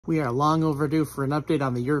We are long overdue for an update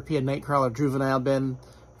on the European Nightcrawler juvenile bin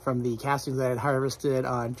from the castings that I had harvested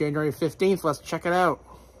on January 15th. Let's check it out.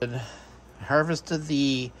 Harvested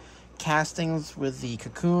the castings with the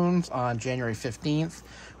cocoons on January 15th.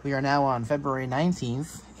 We are now on February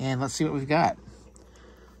 19th, and let's see what we've got.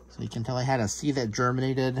 So you can tell I had a seed that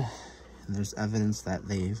germinated, and there's evidence that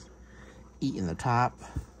they've eaten the top.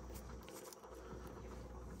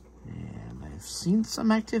 And I've seen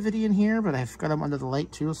some activity in here, but I've got them under the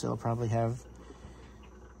light too, so they'll probably have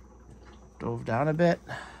dove down a bit.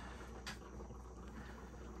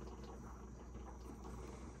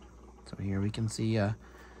 So here we can see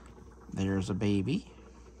there's a baby.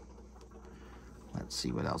 Let's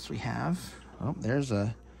see what else we have. Oh, there's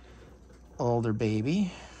a older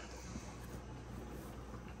baby.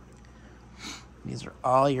 These are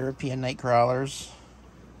all European night crawlers.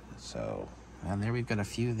 So, and there we've got a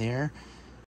few there.